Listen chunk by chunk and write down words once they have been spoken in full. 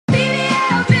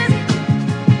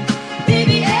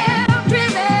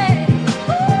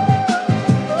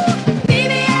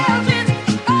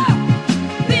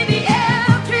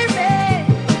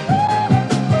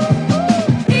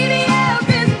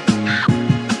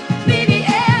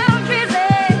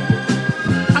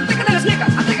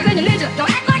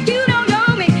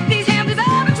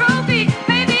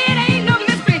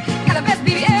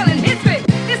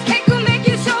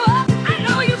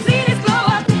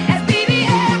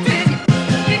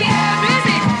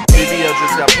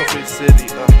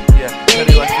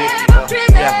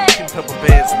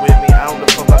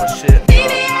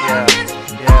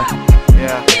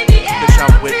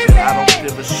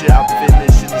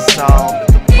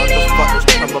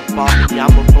I'm a bomb,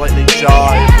 I'm a blatantly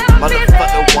jive.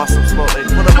 Motherfucker wants some smoke, they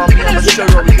put them on me, I'ma show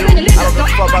you what we do. I don't give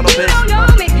a fuck about no bitch,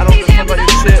 I don't give a fuck about your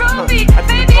shit, I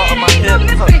take the car on my hip,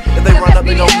 if they run up,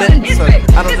 they gon' miss,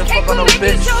 I don't give a fuck about no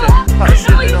bitch, Talk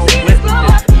shit, they don't whip me,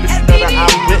 bitch, you know that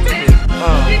I'm with me,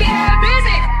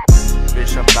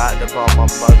 Bitch, I'm about to bomb my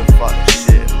motherfucking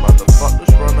shit.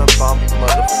 Motherfuckers run up on me,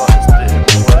 motherfuckers didn't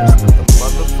worse. Cause the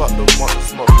motherfuckers want to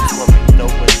smoke, just what we know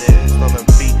it is. Loving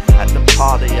beat at the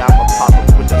party, I'ma pop up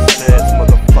with the stairs.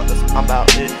 Motherfuckers, I'm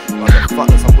out here.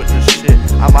 Motherfuckers, I'm with the shit.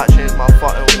 I might change my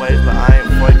fucking ways, but I ain't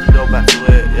afraid to go back to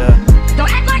it, yeah.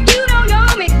 Don't act like you don't know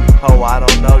me. Ho, I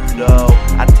don't know you though.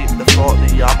 I keep the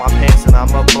 40 on my pants and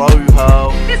I'ma blow you,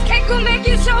 ho. This cake will make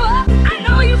you show up.